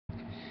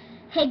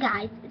Hey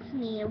guys, it's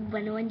me,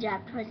 101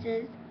 Draft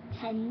Horses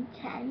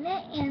 1010,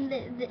 and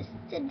this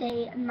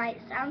today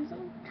might sound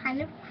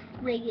kind of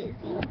crazy,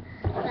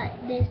 but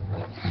this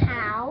is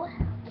how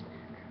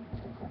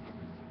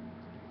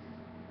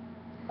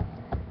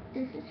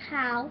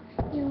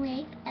you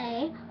make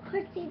a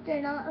horsey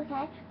journal.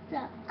 Okay, so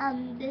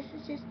this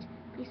is just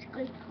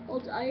basically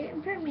holds all your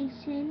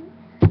information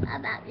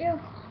about your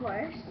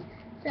horse.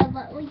 So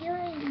what you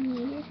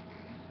need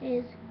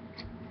is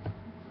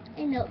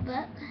a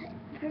notebook,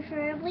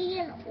 preferably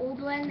an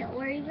old one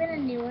or even a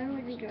new one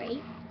would be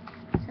great.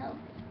 So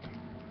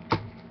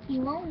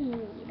you won't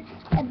need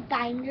a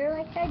binder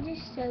like I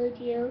just showed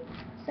you,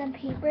 some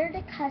paper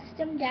to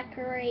custom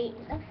decorate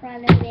the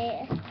front of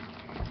it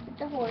with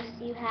the horse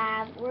you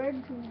have, or a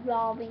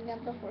drawing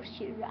of the horse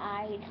you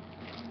ride.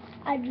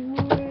 I drew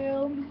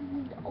the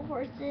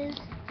horses.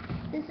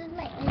 This is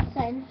my own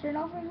science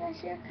journal from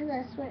this year because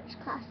I switched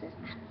classes.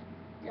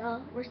 The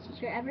worst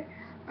teacher ever.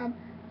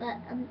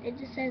 It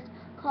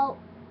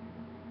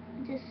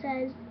just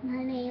says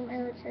my name,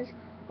 and it says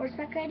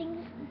horseback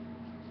riding.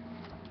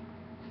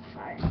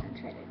 Sorry, I'm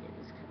trying to do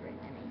this covering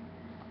my name.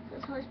 So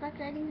it's horseback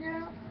riding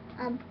journal.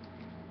 And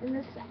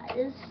this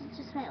is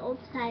just my old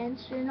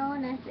science journal,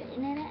 and I've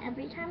written in it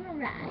every time I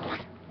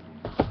ride.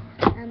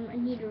 I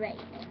need to write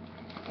in it.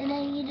 And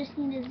then you just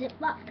need a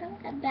Ziploc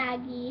trunk, a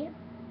baggie,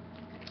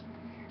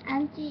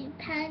 empty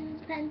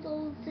pens,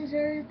 pencils,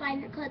 scissors,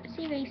 binder clips,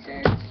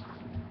 erasers.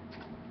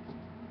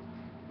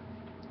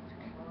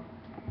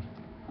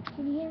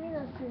 Can you give me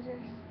those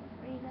scissors?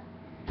 There you go.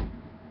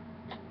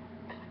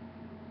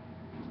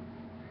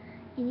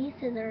 You need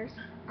scissors.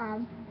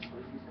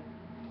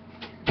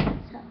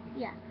 So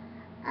yeah.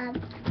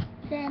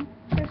 Then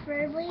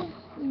preferably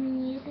you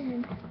need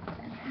an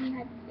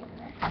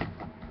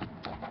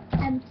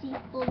empty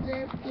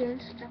folder. Your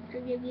instructor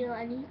gives you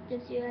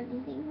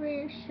anything for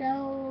your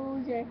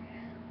shows or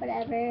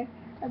whatever.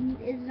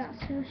 It's not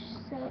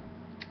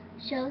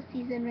show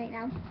season right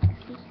now.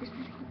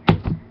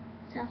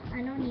 So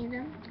I don't need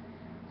them.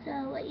 So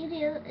what you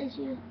do is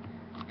you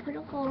put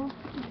a hole,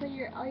 you put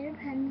all your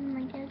pens in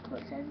like a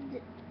quote says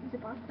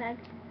Ziploc bag,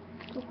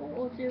 poke a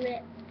hole through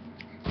it.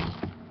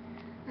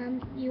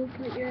 You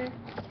put your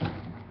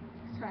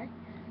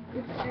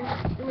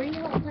three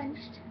hole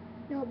punched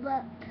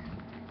notebook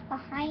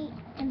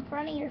in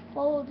front of your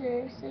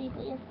folder, so you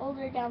put your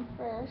folder down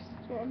first,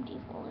 your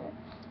empty folder,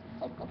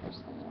 like the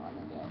first thing you want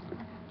to do.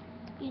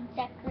 You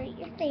decorate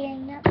your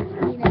thing,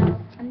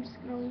 I'm just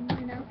going to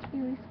leave it out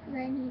because I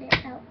need it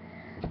out.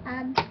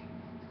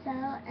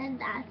 And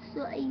that's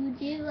what you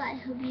do. I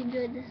hope you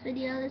enjoyed this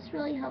video. This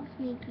really helps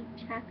me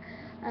keep track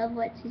of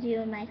what to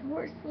do in my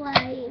horse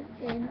life,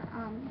 and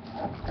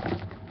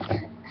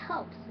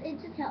it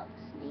just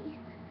helps me.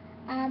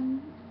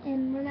 And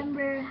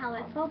remember how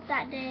I felt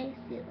that day.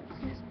 See,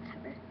 let's just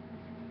cover.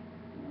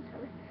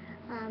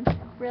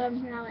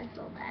 Remember how I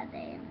felt that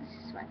day, and this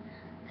is what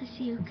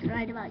you can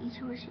write about each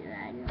horse you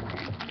ride.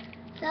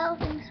 So,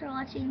 thanks for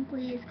watching.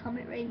 Please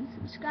comment, rate, and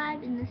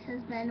subscribe. And this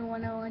has been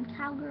 101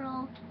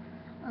 Cowgirl.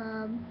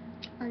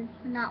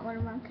 Not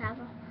 101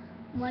 Cowgirl.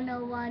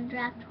 101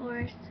 Draft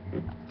Horse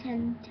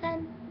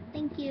 1010.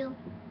 Thank you.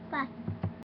 Bye.